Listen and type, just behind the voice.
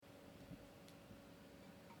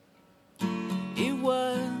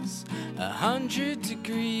100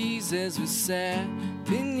 degrees as we sat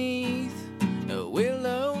beneath a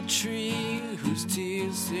willow tree whose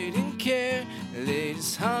tears they didn't care. They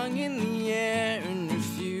just hung in the air and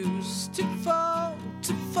refused to fall,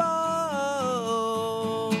 to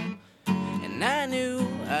fall. And I knew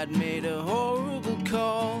I'd made a horrible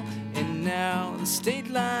call, and now the state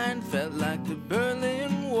line felt like the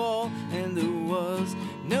Berlin Wall, and there was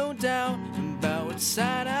no doubt about which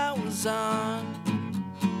side I was on.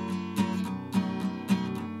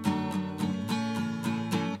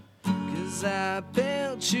 I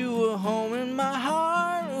built you a home in my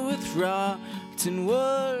heart with rotten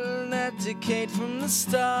wood that decayed from the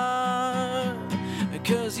start.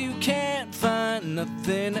 'Cause you can't find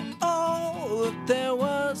nothing at all if there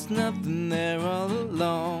was nothing there all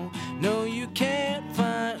along. No, you can't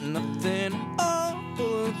find nothing at all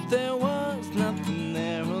if there was nothing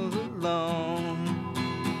there all along.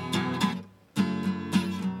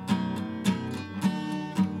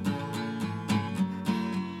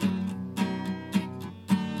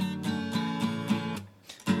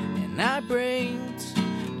 I braked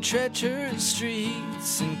treacherous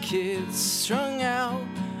streets and kids strung out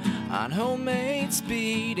on homemade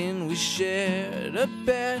speed, and we shared a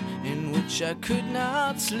bed in which I could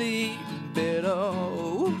not sleep at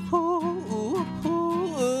all.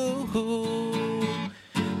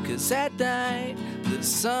 'Cause at night the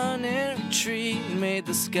sun in retreat made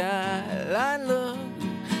the skyline look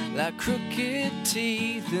like crooked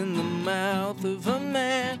teeth in the mouth of a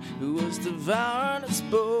man who was devouring his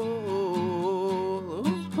bowl.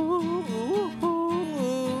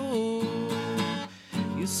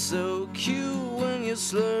 You're so cute when you're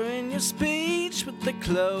slurring your speech, but they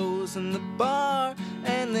close in the bar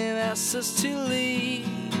and they've asked us to leave.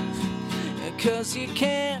 'Cause you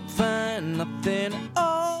can't find nothing at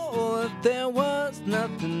all if there was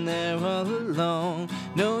nothing there all along.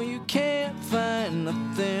 No, you can't find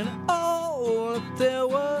nothing at all if there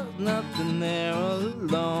was nothing there all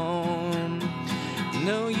along.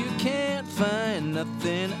 No, you can't find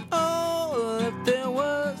nothing at all if there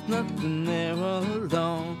was nothing there all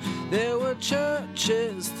along. There were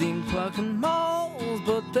churches, theme parks, and malls,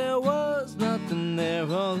 but there was nothing there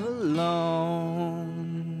all along.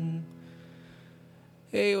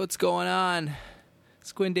 Hey, what's going on?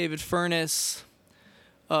 It's Quinn David Furness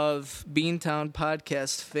of Beantown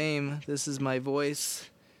Podcast fame. This is my voice.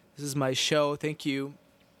 This is my show. Thank you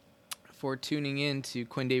for tuning in to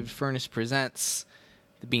Quinn David Furness Presents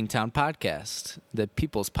the Beantown Podcast, the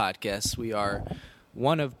People's Podcast. We are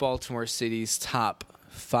one of Baltimore City's top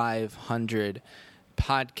 500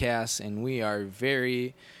 podcasts, and we are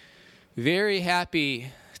very, very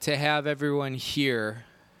happy to have everyone here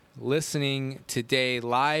listening today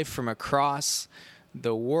live from across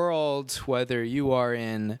the world, whether you are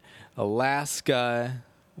in Alaska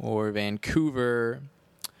or Vancouver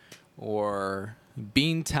or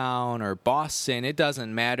Beantown or Boston. It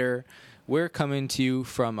doesn't matter. We're coming to you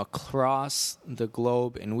from across the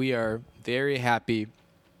globe, and we are very happy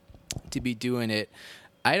to be doing it.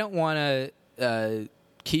 I don't want to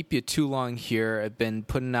keep you too long here. I've been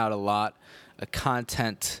putting out a lot of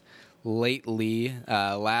content lately.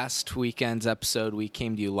 Last weekend's episode, we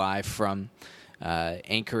came to you live from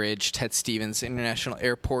Anchorage, Ted Stevens International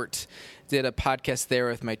Airport. Did a podcast there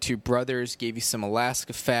with my two brothers, gave you some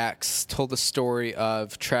Alaska facts, told the story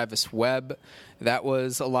of Travis Webb. That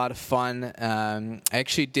was a lot of fun. I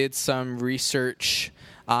actually did some research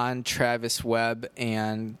on Travis Webb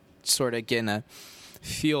and sort of getting a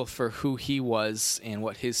feel for who he was and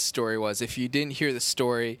what his story was. If you didn't hear the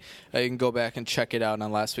story, you can go back and check it out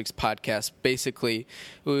on last week's podcast. Basically,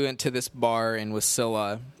 we went to this bar in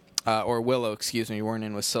Willow, we weren't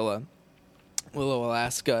in Willow,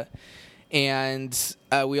 Alaska, and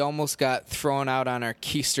we almost got thrown out on our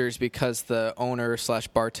keisters because the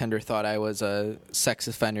owner/bartender thought I was a sex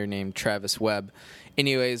offender named Travis Webb.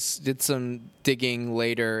 Anyways, did some digging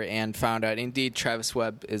later and found out, indeed, Travis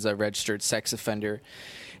Webb is a registered sex offender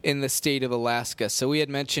in the state of Alaska. So we had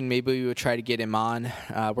mentioned maybe we would try to get him on.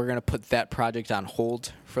 We're going to put that project on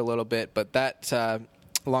hold for a little bit. But that,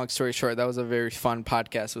 long story short, that was a very fun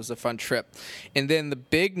podcast. It was a fun trip. And then the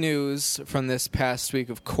big news from this past week,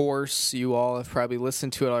 of course, you all have probably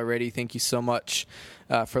listened to it already. Thank you so much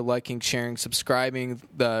for liking, sharing, subscribing.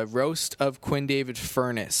 The Roast of Quinn David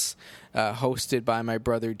Furness, hosted by my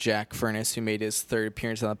brother Jack Furness, who made his third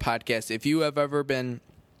appearance on the podcast. If you have ever been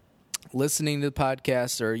listening to the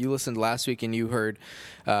podcast, or you listened last week and you heard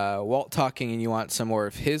Walt talking and you want some more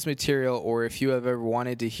of his material, or if you have ever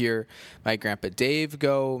wanted to hear my Grandpa Dave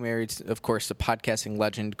go, married, of course, to podcasting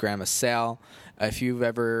legend Grandma Sal. If you've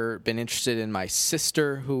ever been interested in my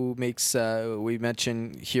sister, who makes, we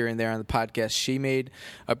mention here and there on the podcast, she made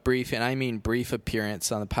a brief, and I mean brief,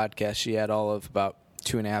 appearance on the podcast. She had all of about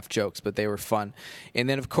 2.5 jokes, but they were fun. And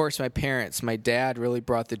then, of course, my parents. My dad really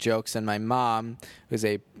brought the jokes, and my mom, who's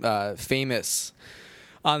a famous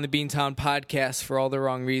on the Beantown podcast for all the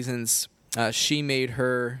wrong reasons, she made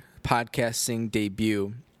her podcasting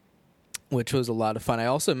debut, which was a lot of fun. I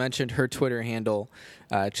also mentioned her Twitter handle,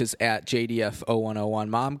 which is at JDF0101.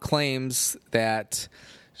 Mom claims that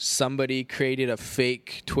somebody created a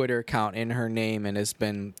fake Twitter account in her name and has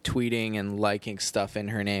been tweeting and liking stuff in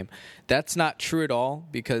her name. That's not true at all,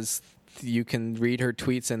 because you can read her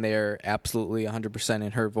tweets and they're absolutely 100%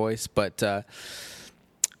 in her voice, but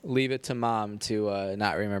leave it to Mom to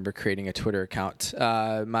not remember creating a Twitter account.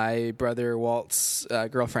 My brother Walt's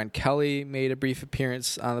girlfriend Kelly made a brief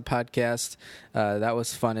appearance on the podcast. That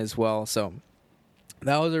was fun as well. So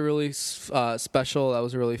that was a really special, that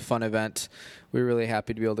was a really fun event. We were really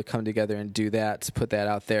happy to be able to come together and do that, to put that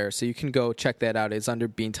out there. So you can go check that out. It's under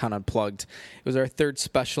Beantown Unplugged. It was our third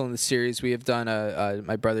special in the series. We have done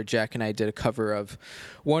my brother Jack and I did a cover of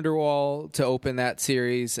Wonderwall to open that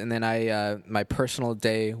series. And then my personal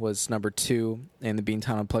day was number 2 in the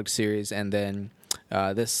Beantown Unplugged series. And then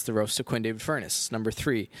the Roast of Quinn David Furness, number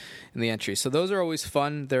 3 in the entry. So those are always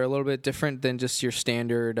fun. They're a little bit different than just your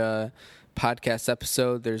standard podcast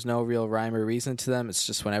episode. There's no real rhyme or reason to them. It's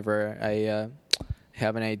just whenever I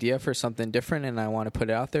have an idea for something different and I want to put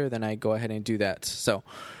it out there, then I go ahead and do that. So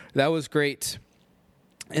that was great.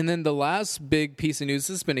 And then the last big piece of news,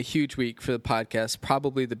 this has been a huge week for the podcast,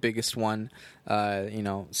 probably the biggest one,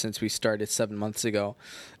 since we started 7 months ago.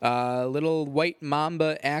 Little White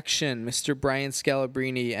Mamba action. Mr. Brian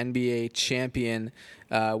Scalabrine, NBA champion,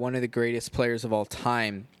 one of the greatest players of all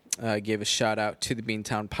time, gave a shout out to the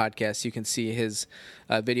Beantown podcast. You can see his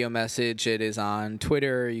video message. It is on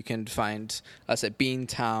Twitter. You can find us at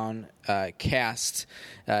Beantown Cast.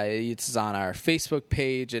 It's on our Facebook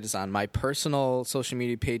page. It is on my personal social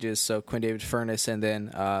media pages. So Quinn David Furness, and then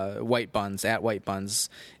White Buns, at White Buns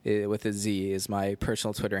with a Z, is my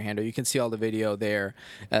personal Twitter handle. You can see all the video there.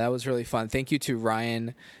 That was really fun. Thank you to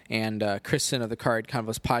Ryan and Kristen of the Card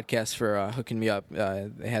Convos podcast for hooking me up.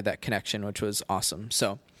 They had that connection, which was awesome.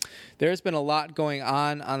 So there's been a lot going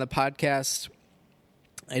on the podcast.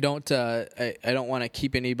 I don't want to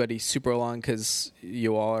keep anybody super long, because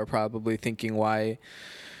you all are probably thinking why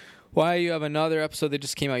you have another episode that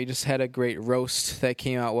just came out. You just had a great roast that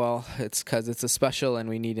came out. Well, it's because it's a special and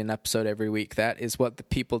we need an episode every week. That is what the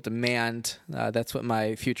people demand. That's what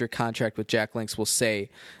my future contract with Jack Links will say.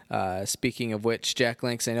 Speaking of which, Jack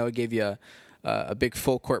Links, I know I gave you a big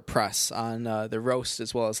full court press on the roast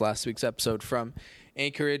as well as last week's episode from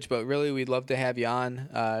Anchorage, but really we'd love to have you on.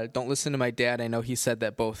 Don't listen to my dad. I know he said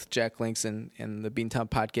that both Jack Links and the Beantown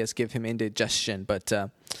podcast give him indigestion, but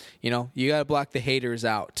you got to block the haters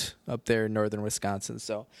out up there in northern Wisconsin.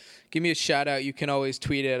 So give me a shout out. You can always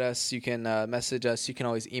tweet at us. You can message us. You can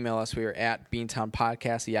always email us. We are at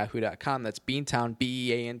beantownpodcast@yahoo.com. That's Beantown,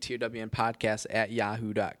 BEANTOWN podcast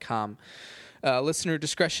 @yahoo.com. Listener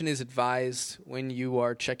discretion is advised when you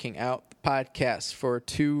are checking out the podcast for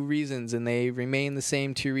 2 reasons, and they remain the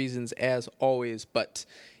same 2 reasons as always, but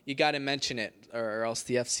you got to mention it or else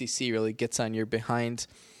the FCC really gets on your behind.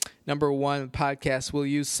 Number 1, podcast will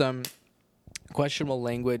use some questionable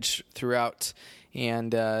language throughout,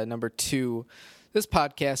 and number 2, this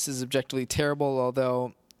podcast is objectively terrible,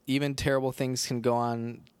 although even terrible things can go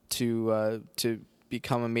on to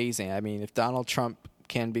become amazing. I mean, if Donald Trump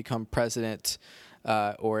can become president,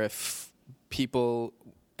 or if people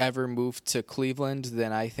ever move to Cleveland,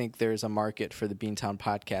 then I think there's a market for the Beantown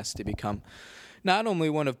podcast to become not only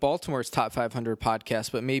one of Baltimore's top 500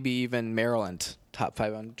 podcasts, but maybe even Maryland top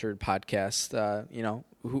 500 podcasts.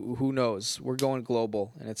 Who knows? We're going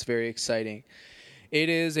global, and it's very exciting. It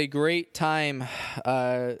is a great time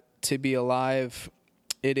to be alive.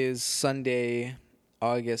 It is Sunday,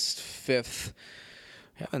 August 5th.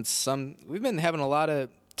 We've been having a lot of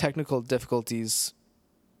technical difficulties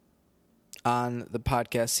on the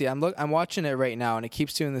podcast. See, I'm watching it right now, and it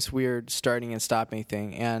keeps doing this weird starting and stopping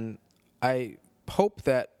thing. And I hope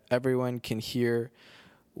that everyone can hear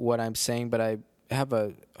what I'm saying, but I have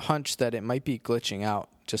a hunch that it might be glitching out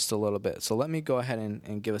just a little bit. So let me go ahead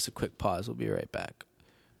and give us a quick pause. We'll be right back.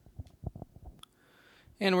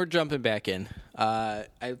 And we're jumping back in. I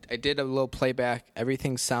did a little playback.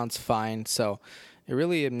 Everything sounds fine, so I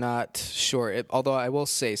really am not sure. Although I will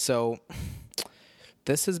say, so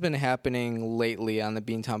this has been happening lately on the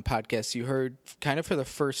Beantown podcast. You heard kind of for the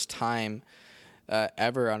first time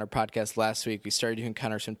ever on our podcast last week, we started to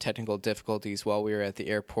encounter some technical difficulties while we were at the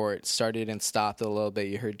airport. Started and stopped a little bit.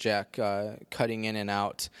 You heard Jack cutting in and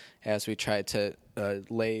out as we tried to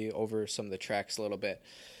lay over some of the tracks a little bit.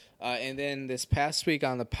 And then this past week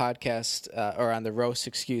on the podcast, or on the roast,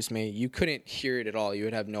 excuse me, you couldn't hear it at all. You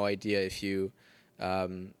would have no idea if you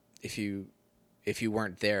weren't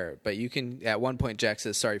there. But you can, at one point, Jack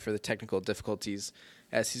says sorry for the technical difficulties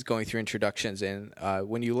as he's going through introductions. And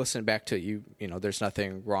when you listen back to it, you know, there's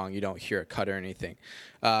nothing wrong. You don't hear a cut or anything.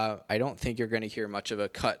 I don't think you're going to hear much of a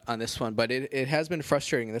cut on this one, but it has been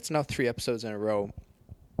frustrating. That's now 3 episodes in a row.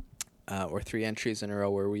 Or 3 entries in a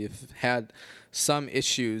row where we've had some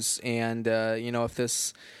issues, and if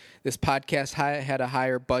this podcast had a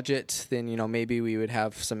higher budget, then maybe we would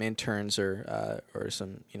have some interns or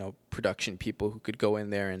some production people who could go in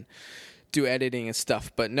there and do editing and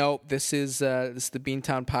stuff. But no, this is the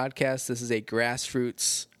Beantown podcast. This is a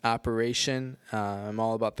grassroots operation. I'm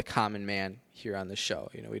all about the common man here on the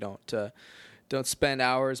show. We don't spend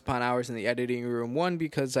hours upon hours in the editing room. One,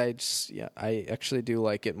 because I actually do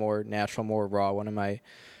like it more natural, more raw. One of my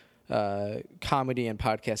comedy and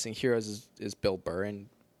podcasting heroes is Bill Burr, and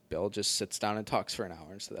Bill just sits down and talks for an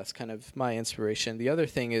hour. And so that's kind of my inspiration. The other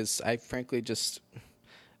thing is I frankly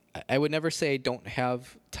I would never say I don't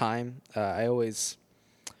have time. I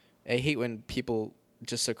hate when people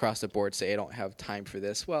just across the board say I don't have time for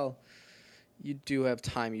this. Well, you do have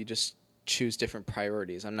time. You just choose different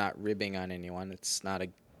priorities. I'm not ribbing on anyone. It's not a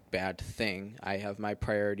bad thing. I have my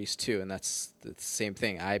priorities too, and that's the same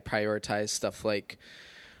thing. I prioritize stuff like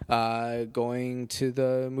going to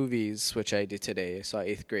the movies, which I did today. I saw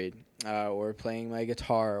 8th grade, or playing my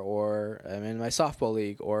guitar, or I'm in my softball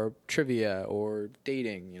league, or trivia, or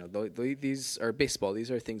dating. These are baseball.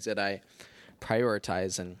 These are things that I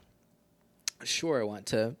prioritize. And sure, I want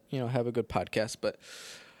to have a good podcast, but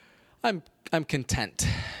I'm content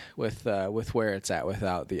with where it's at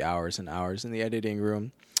without the hours and hours in the editing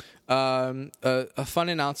room. A fun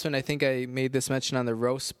announcement. I think I made this mention on the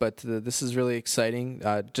roast, but this is really exciting.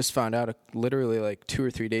 Just found out literally like 2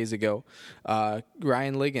 or 3 days ago.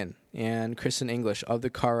 Ryan Ligon and Kristen English of the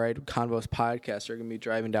Car Ride Convos podcast are going to be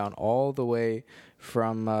driving down all the way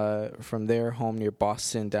from their home near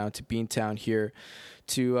Boston down to Beantown here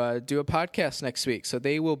to do a podcast next week. So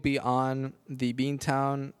they will be on the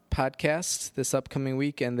Beantown podcast this upcoming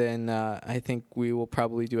week, and then I think we will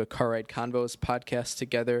probably do a Car Ride Convos podcast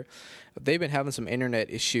together. They've been having some internet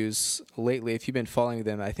issues lately. If you've been following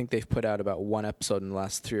them, I think they've put out about 1 episode in the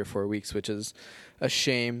last 3 or 4 weeks, which is a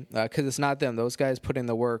shame because it's not them. Those guys put in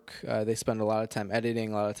the work. They spend a lot of time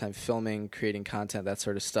editing, a lot of time filming, creating content, that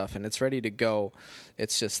sort of stuff, and it's ready to go.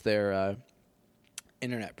 It's just their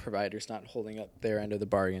internet provider's not holding up their end of the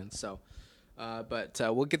bargain. So but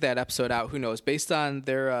we'll get that episode out. Who knows? Based on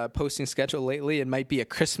their posting schedule lately, it might be a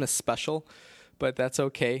Christmas special, but that's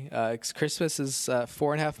okay. 'Cause Christmas is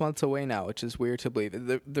 4.5 months away now, which is weird to believe.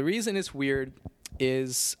 The reason it's weird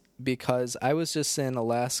is because I was just in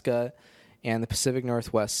Alaska and the Pacific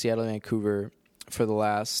Northwest, Seattle, Vancouver, for the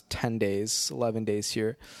last 10 days, 11 days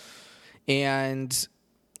here. And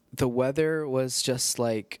the weather was just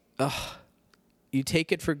like, you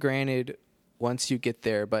take it for granted once you get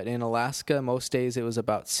there. But in Alaska, most days it was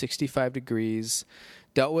about 65 degrees.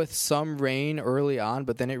 Dealt with some rain early on,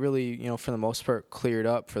 but then it really, for the most part, cleared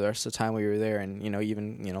up for the rest of the time we were there, and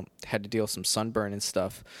even had to deal with some sunburn and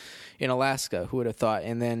stuff in Alaska. Who would have thought?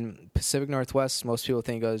 And then Pacific Northwest, most people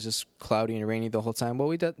think it was just cloudy and rainy the whole time. Well,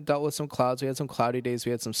 we dealt with some clouds. We had some cloudy days.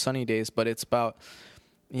 We had some sunny days, but it's about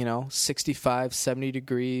 65, 70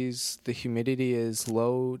 degrees. The humidity is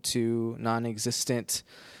low to non-existent.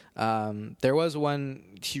 There was one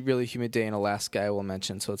really humid day in Alaska I will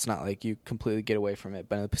mention, so it's not like you completely get away from it.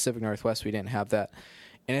 But in the Pacific Northwest, we didn't have that.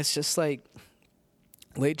 And it's just like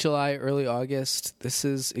late July, early August, this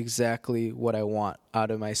is exactly what I want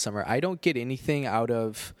out of my summer. I don't get anything out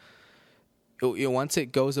of, once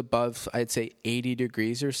it goes above, I'd say 80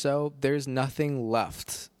 degrees or so, there's nothing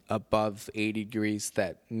left above 80 degrees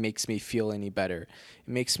that makes me feel any better.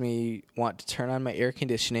 It makes me want to turn on my air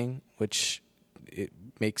conditioning, which it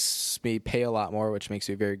makes me pay a lot more, which makes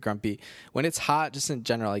me very grumpy. When it's hot, just in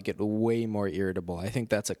general, I get way more irritable. I think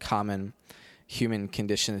that's a common human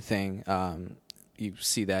condition thing. You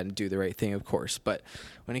see that and do the right thing, of course. But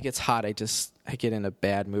when it gets hot, I get in a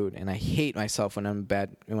bad mood, and I hate myself when I'm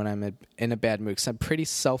in a bad mood because I'm pretty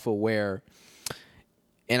self-aware,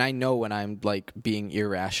 and I know when I'm like being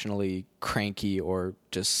irrationally cranky or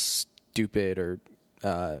just stupid or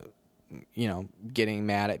getting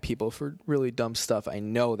mad at people for really dumb stuff. I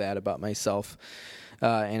know that about myself,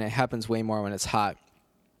 and it happens way more when it's hot.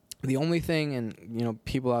 The only thing, and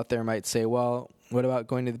people out there might say, well, what about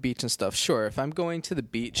going to the beach and stuff? Sure, if I'm going to the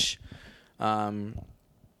beach, or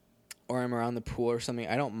I'm around the pool or something,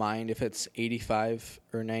 I don't mind if it's 85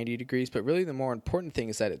 or 90 degrees, but really the more important thing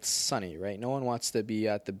is that it's sunny, right? No one wants to be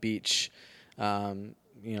at the beach, or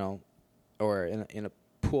in a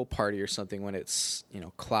pool party or something when it's,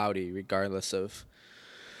 cloudy, regardless of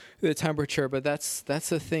the temperature. But that's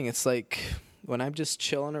the thing. It's like when I'm just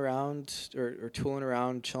chilling around or tooling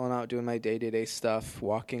around, chilling out, doing my day-to-day stuff,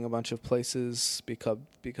 walking a bunch of places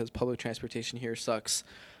because public transportation here sucks,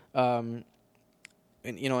 and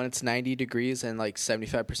it's 90 degrees and like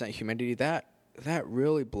 75% humidity, that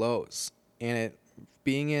really blows. And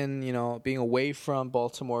being away from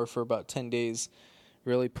Baltimore for about 10 days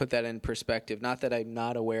really put that in perspective. Not that I'm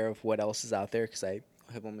not aware of what else is out there, because I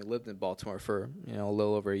have only lived in Baltimore for, a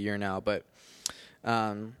little over a year now. But,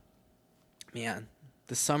 man,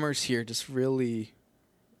 the summers here just really,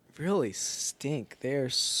 really stink. They're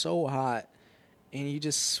so hot, and you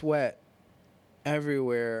just sweat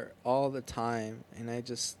everywhere all the time, and that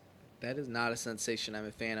is not a sensation I'm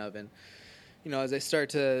a fan of. And as I start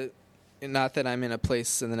to, not that I'm in a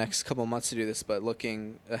place in the next couple of months to do this, but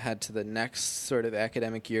looking ahead to the next sort of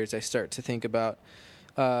academic years, I start to think about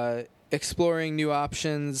exploring new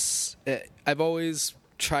options. I've always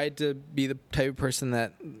tried to be the type of person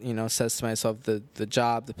that says to myself, the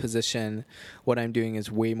job, the position, what I'm doing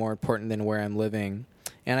is way more important than where I'm living,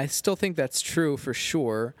 and I still think that's true for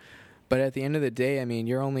sure. But at the end of the day, I mean,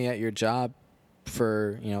 you're only at your job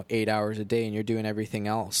for, 8 hours a day, and you're doing everything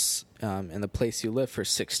else in the place you live for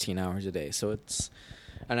 16 hours a day. So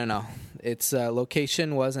I don't know.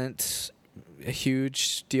 Location wasn't a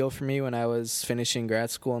huge deal for me when I was finishing grad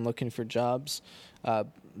school and looking for jobs.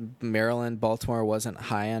 Maryland, Baltimore wasn't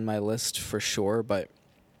high on my list for sure, but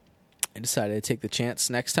I decided to take the chance.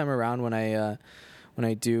 Next time around, when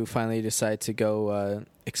I do finally decide to go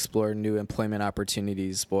explore new employment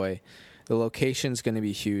opportunities, boy, the location's going to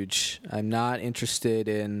be huge. I'm not interested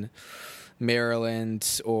in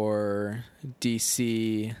Maryland or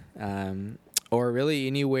D.C. Or really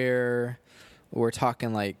anywhere. We're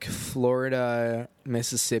talking like Florida,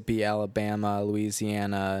 Mississippi, Alabama,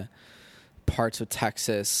 Louisiana, parts of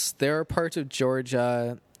Texas. There are parts of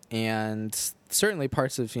Georgia and certainly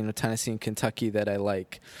parts of Tennessee and Kentucky that I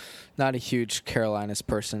like. Not a huge Carolinas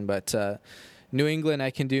person, but New England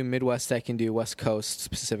I can do, Midwest I can do, West Coast,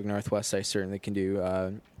 Pacific Northwest I certainly can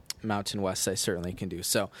do, Mountain West I certainly can do.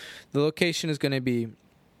 So the location is going to be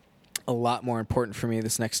a lot more important for me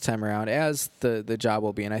this next time around, as the job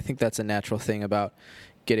will be, and I think that's a natural thing about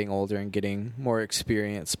getting older and getting more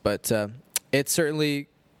experience. But it's certainly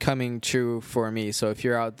coming true for me. So if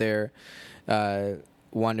you're out there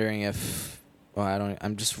wondering if,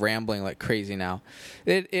 I'm just rambling like crazy now.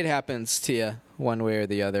 It happens to you one way or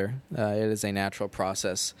the other. It is a natural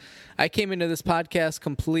process. I came into this podcast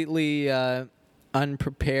completely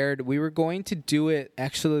unprepared. We were going to do it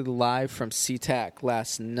actually live from SeaTac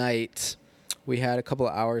last night. We had a couple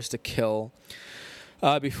of hours to kill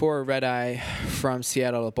before red eye from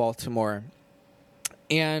Seattle to Baltimore.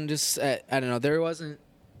 And just, I don't know, there wasn't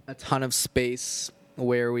a ton of space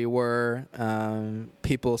where we were.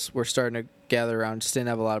 People were starting to gather around, just didn't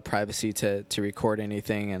have a lot of privacy to record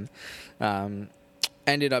anything, and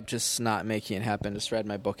ended up just not making it happen. Just read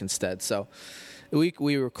my book instead. So we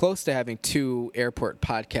were close to having 2 airport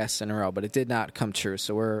podcasts in a row, but it did not come true.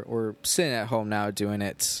 So we're sitting at home now doing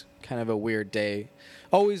it. Kind of a weird day.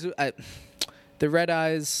 Always the red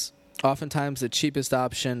eyes, oftentimes the cheapest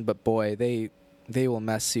option, but boy, they will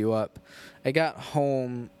mess you up. I got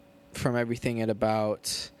home from everything at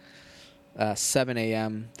about 7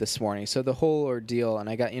 a.m. this morning. So the whole ordeal, and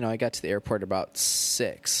I got to the airport about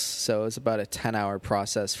 6. So it was about a 10-hour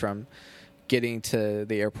process from getting to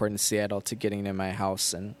the airport in Seattle to getting to my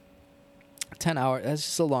house. And 10 hours, that's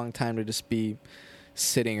just a long time to just be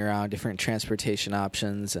sitting around different transportation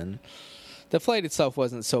options. And the flight itself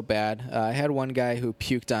wasn't so bad. I had one guy who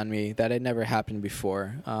puked on me. That had never happened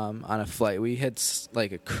before on a flight. We had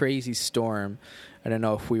like a crazy storm. I don't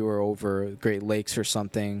know if we were over Great Lakes or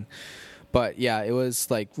something. But, yeah, it was,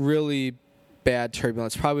 like, really bad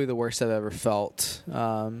turbulence, probably the worst I've ever felt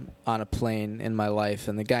on a plane in my life.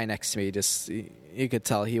 And the guy next to me, just, you could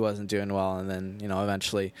tell he wasn't doing well. And then,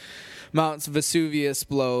 eventually Mount Vesuvius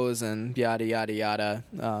blows and yada, yada, yada.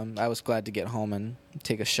 I was glad to get home and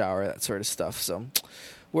take a shower, that sort of stuff. So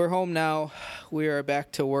we're home now. We are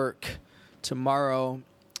back to work tomorrow.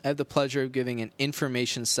 I have the pleasure of giving an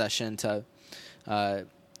information session to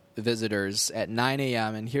visitors at 9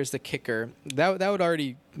 a.m. And here's the kicker: that would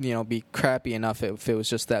already be crappy enough if it was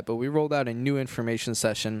just that. But we rolled out a new information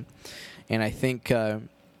session, and I think I'm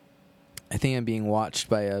being watched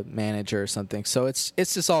by a manager or something. So it's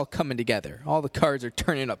just all coming together. All the cards are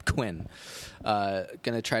turning up. Quinn,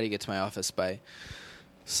 gonna try to get to my office by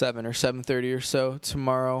 7 or 7:30 or so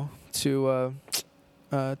tomorrow to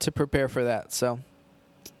prepare for that. So,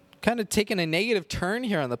 kind of taking a negative turn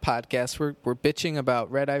here on the podcast. We're bitching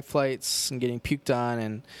about red-eye flights and getting puked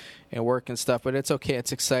on and work and stuff, but it's okay.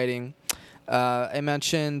 It's exciting. I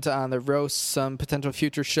mentioned on the roast some potential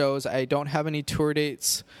future shows. I don't have any tour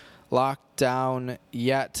dates locked down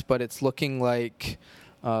yet, but it's looking like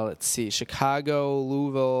let's see, Chicago,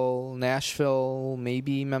 Louisville, Nashville,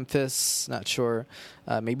 maybe Memphis, not sure,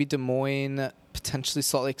 maybe Des Moines, potentially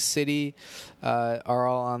Salt Lake City are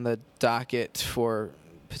all on the docket for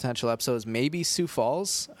potential episodes. Maybe Sioux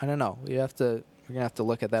Falls, I don't know. We're gonna have to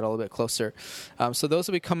look at that a little bit closer. So those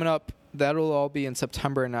will be coming up. That'll all be in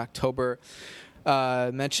September and October.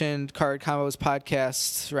 Mentioned Card Combos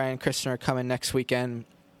podcast. Ryan and Kristen are coming next weekend.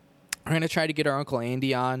 We're going to try to get our Uncle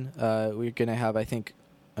Andy on. We're going to have, I think,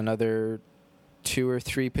 another 2 or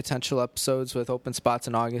 3 potential episodes with open spots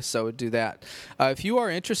in August, so we'll do that. If you are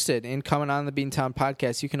interested in coming on the Beantown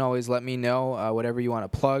podcast, you can always let me know whatever you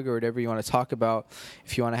want to plug or whatever you want to talk about.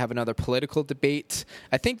 If you want to have another political debate,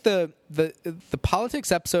 I think the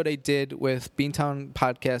politics episode I did with Beantown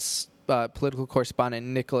podcast political correspondent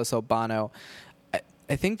Nicholas Albano,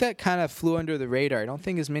 I think that kind of flew under the radar. I don't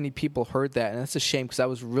think as many people heard that, and that's a shame because I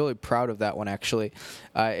was really proud of that one, actually.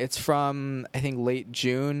 It's from, I think, late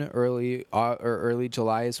June, early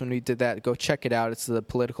July is when we did that. Go check it out. It's the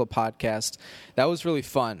political podcast. That was really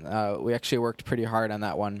fun. We actually worked pretty hard on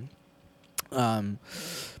that one.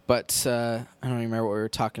 But I don't remember what we were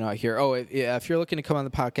talking about here. Oh, if you're looking to come on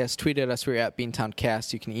the podcast, tweet at us. We're at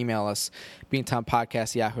BeantownCast. You can email us,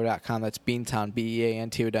 beantownpodcast@yahoo.com. That's Beantown,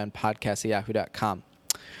 BEANTON, podcast@yahoo.com.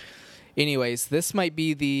 Anyways, this might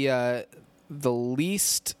be the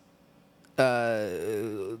least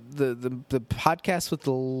the podcast with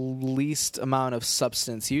the least amount of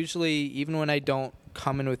substance. Usually, even when I don't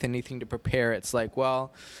come in with anything to prepare, it's like,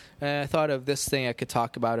 well, I thought of this thing I could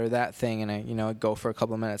talk about or that thing, and I go for a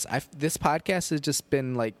couple of minutes. This podcast has just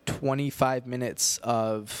been like 25 minutes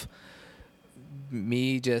of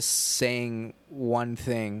me just saying one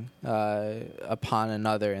thing upon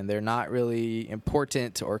another, and they're not really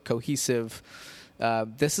important or cohesive.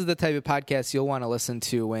 This is the type of podcast you'll want to listen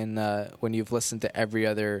to when you've listened to every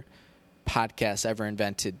other podcast ever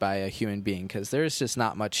invented by a human being, because there's just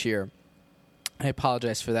not much here. I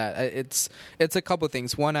apologize for that. It's a couple of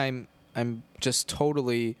things. One, I'm just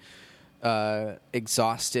totally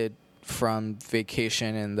exhausted from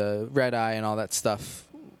vacation and the red eye and all that stuff.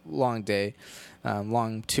 Long day,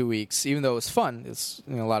 long 2 weeks. Even though it was fun, it's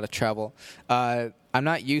a lot of travel. I'm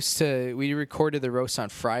not used to. We recorded the roast on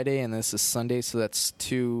Friday, and this is Sunday, so that's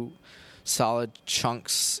 2 solid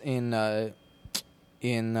chunks in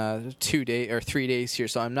 2 days or 3 days here.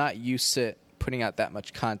 So I'm not used to putting out that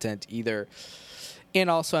much content either. And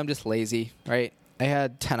also, I'm just lazy, right? I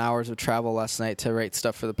had 10 hours of travel last night to write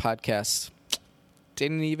stuff for the podcast.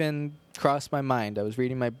 Didn't even cross my mind. I was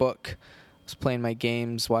reading my book, I was playing my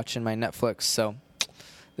games, watching my Netflix. So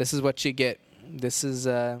this is what you get. This is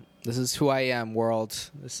who I am, world.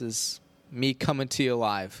 This is me coming to you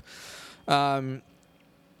live. Let's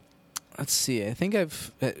see. I think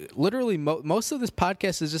I've literally most of this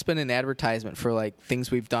podcast has just been an advertisement for like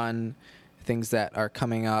things we've done, things that are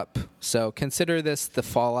coming up. So consider this the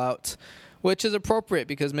Fallout, which is appropriate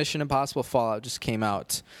because Mission Impossible Fallout just came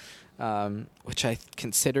out, which I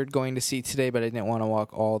considered going to see today, but I didn't want to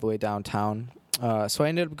walk all the way downtown. So I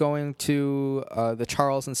ended up going to the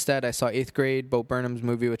Charles instead. I saw 8th Grade, Bo Burnham's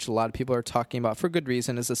movie, which a lot of people are talking about for good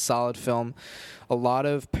reason. It's a solid film. A lot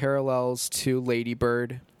of parallels to Lady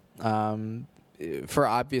Bird. For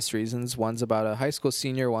obvious reasons. One's about a high school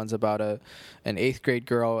senior, one's about an 8th grade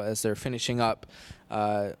girl as they're finishing up,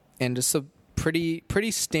 and just a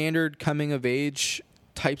pretty standard coming of age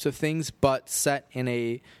types of things, but set in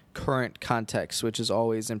a current context, which is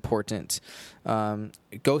always important.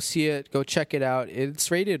 Go see it, go check it out. It's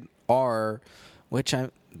rated R, which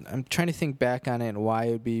I'm trying to think back on it and why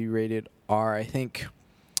it would be rated R. I think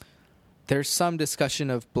there's some discussion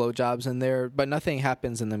of blowjobs in there, but nothing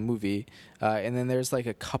happens in the movie. And then there's like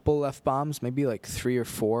a couple F-bombs, maybe like 3 or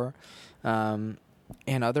 4. And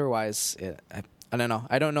otherwise, I don't know.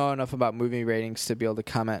 I don't know enough about movie ratings to be able to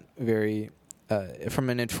comment very from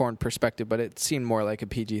an informed perspective, but it seemed more like a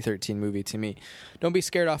PG-13 movie to me. Don't be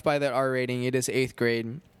scared off by that R rating. It is 8th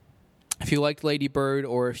grade. if you liked Lady Bird,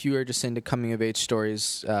 or if you are just into coming of age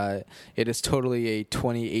stories, it is totally a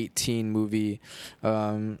 2018 movie.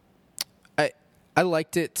 I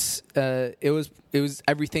liked it. It was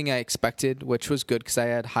everything I expected, which was good because I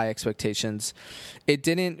had high expectations. It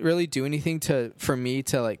didn't really do anything for me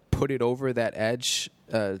to like put it over that edge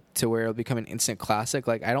to where it'll become an instant classic.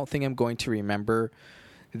 Like, I don't think I'm going to remember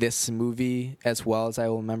this movie as well as I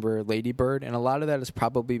will remember Lady Bird, and a lot of that is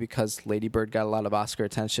probably because Lady Bird got a lot of Oscar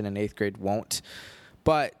attention and Eighth Grade won't.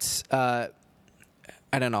 But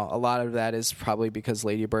I don't know. A lot of that is probably because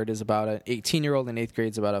Lady Bird is about an 18-year-old and Eighth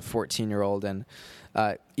Grade is about a 14-year-old. And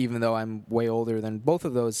even though I'm way older than both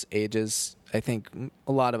of those ages, I think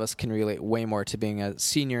a lot of us can relate way more to being a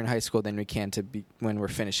senior in high school than we can to be when we're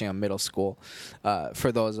finishing a middle school,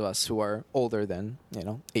 for those of us who are older than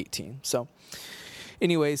 18. So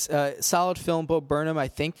anyways, solid film. Bo Burnham, I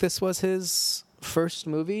think this was his first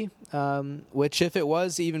movie, which if it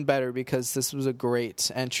was, even better, because this was a great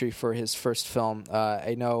entry for his first film.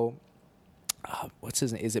 I know, what's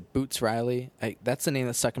his name? Is it Boots Riley? That's the name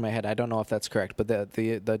that's stuck in my head. I don't know if that's correct, but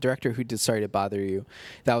the director who did Sorry to Bother You,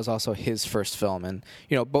 that was also his first film. And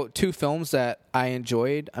both two films that I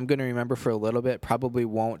enjoyed, I'm going to remember for a little bit, probably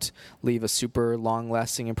won't leave a super long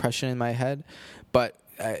lasting impression in my head, but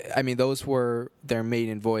I mean, those were their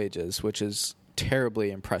maiden voyages, which is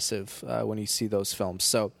terribly impressive when you see those films.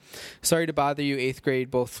 So, Sorry to Bother You, Eighth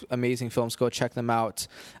Grade, both amazing films. Go check them out.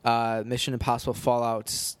 Mission Impossible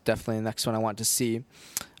Fallout, definitely the next one I want to see.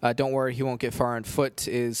 Don't Worry, He Won't Get Far on Foot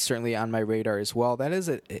is certainly on my radar as well. That is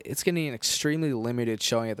it's getting an extremely limited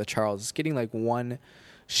showing at the Charles. It's getting like one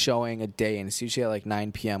showing a day, and it's usually at like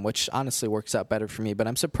 9 p.m., which honestly works out better for me. But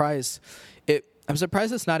I'm surprised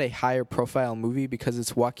it's not a higher profile movie, because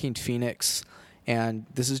it's Joaquin Phoenix, and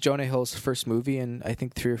this is Jonah Hill's first movie in I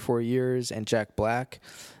think 3 or 4 years, and Jack Black,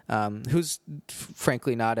 who's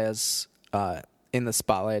frankly not as in the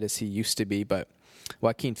spotlight as he used to be, but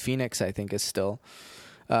Joaquin Phoenix I think is still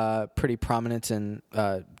pretty prominent, and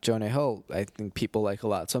Jonah Hill I think people like a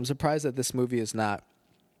lot. So I'm surprised that this movie is not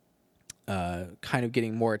kind of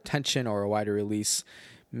getting more attention or a wider release.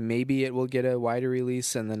 Maybe it will get a wider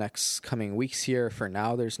release in the next coming weeks here. For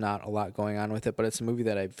now, there's not a lot going on with it, but it's a movie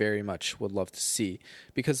that I very much would love to see,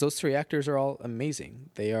 because those three actors are all amazing.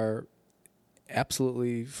 They are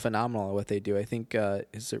absolutely phenomenal at what they do. I think,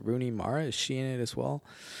 is it Rooney Mara? Is she in it as well?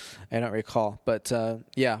 I don't recall. But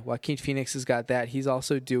yeah, Joaquin Phoenix has got that. He's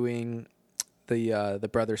also doing the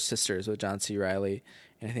Brothers Sisters with John C. Reilly.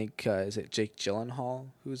 And I think, is it Jake Gyllenhaal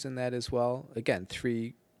who's in that as well? Again,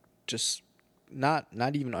 three just not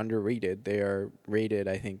even underrated. They are rated,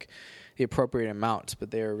 I think, the appropriate amount, but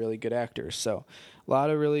they are really good actors. So a lot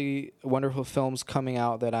of really wonderful films coming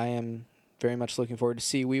out that I am very much looking forward to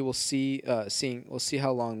see. We will see we'll see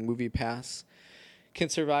how long MoviePass can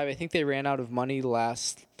survive. I think they ran out of money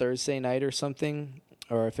last Thursday night or something,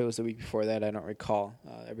 or if it was the week before that, I don't recall.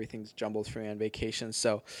 Everything's jumbled for me on vacation.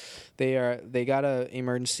 So they got a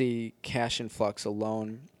emergency cash influx, a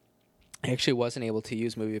loan. I actually wasn't able to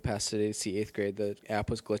use MoviePass today to see Eighth Grade. The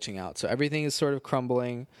app was glitching out. So everything is sort of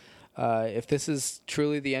crumbling. If this is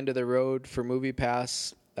truly the end of the road for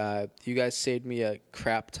MoviePass, you guys saved me a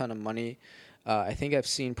crap ton of money. I think I've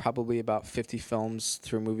seen probably about 50 films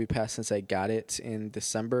through MoviePass since I got it in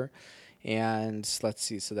December. And let's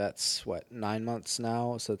see, so that's, 9 months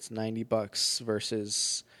now? So it's $90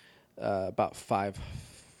 versus about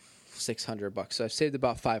 $600. So I've saved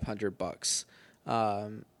about $500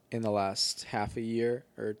 in the last half a year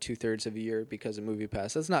or 2/3 of a year because of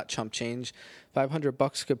MoviePass. That's not chump change.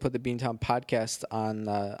 $500 could put the Beantown podcast on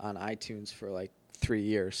iTunes for like 3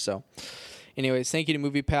 years. So anyways, thank you to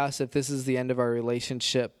MoviePass. If this is the end of our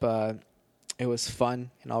relationship, it was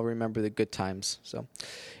fun, and I'll remember the good times. So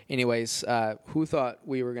anyways, who thought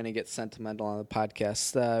we were going to get sentimental on the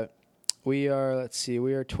podcast? We are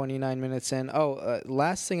 29 minutes in.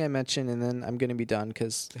 Last thing I mentioned, and then I'm going to be done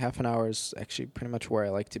because half an hour is actually pretty much where I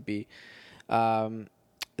like to be.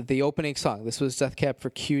 The opening song, this was Death Cab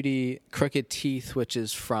for Cutie, Crooked Teeth, which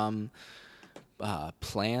is from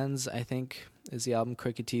Plans, I think, is the album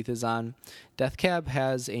Crooked Teeth is on. Death Cab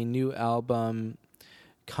has a new album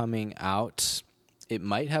coming out. It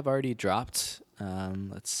might have already dropped.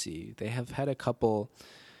 Let's see. They have had a couple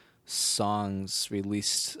songs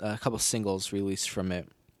released, a couple singles released from it.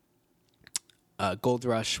 Gold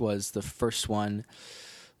Rush was the first one.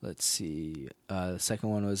 Let's see. The second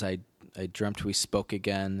one was I Dreamt We Spoke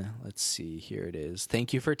Again. Let's see. Here it is.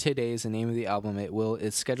 Thank You for Today is the name of the album.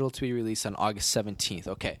 It's scheduled to be released on August 17th.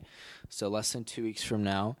 Okay. So less than 2 weeks from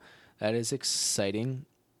now. That is exciting.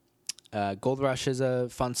 Gold Rush is a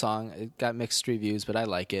fun song. It got mixed reviews, but I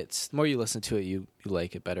like it. The more you listen to it, you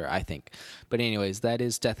like it better, I think. But anyways, that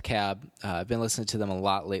is Death Cab. I've been listening to them a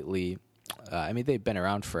lot lately. They've been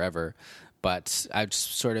around forever, but I've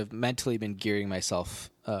just sort of mentally been gearing myself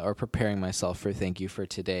or preparing myself for Thank You for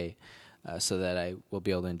Today, so that I will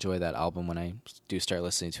be able to enjoy that album when I do start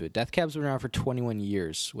listening to it. Death Cab's been around for 21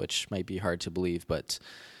 years, which might be hard to believe, but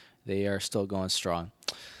they are still going strong.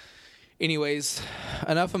 Anyways,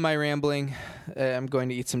 enough of my rambling. I'm going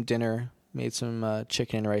to eat some dinner. Made some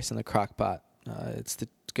chicken and rice in the crock pot. It's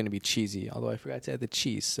going to be cheesy, although I forgot to add the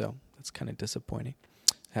cheese, so that's kind of disappointing.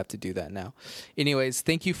 I have to do that now. Anyways,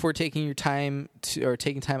 thank you for taking your time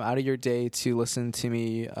taking time out of your day to listen to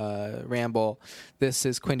me ramble. This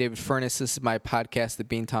is Quinn David Furness. This is my podcast, the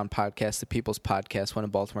Beantown Podcast, the People's Podcast, one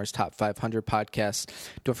of Baltimore's top 500 podcasts.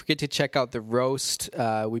 Don't forget to check out The Roast.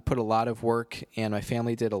 We put a lot of work, and my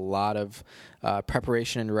family did a lot of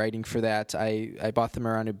preparation and writing for that. I bought them a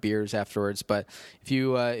round of beers afterwards, but if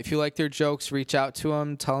you like their jokes, reach out to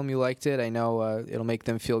them, tell them you liked it. I know it'll make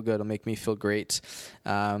them feel good. It'll make me feel great.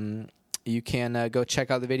 You can go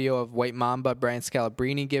check out the video of White Mamba, Brian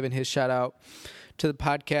Scalabrine, giving his shout out to the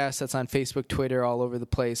podcast. That's on Facebook, Twitter, all over the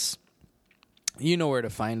place. You know where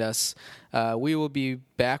to find us. We will be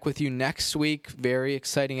back with you next week. Very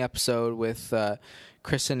exciting episode with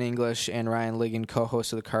Kristen English and Ryan Ligon,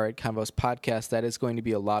 co-host of the Car Ride Convos podcast. That is going to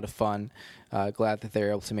be a lot of fun. Glad that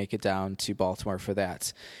they're able to make it down to Baltimore for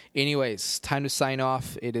that. Anyways, time to sign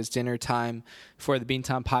off. It is dinner time for the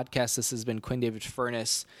Beantown Podcast. This has been Quinn David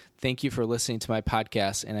Furness. Thank you for listening to my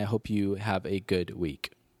podcast, and I hope you have a good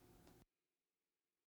week.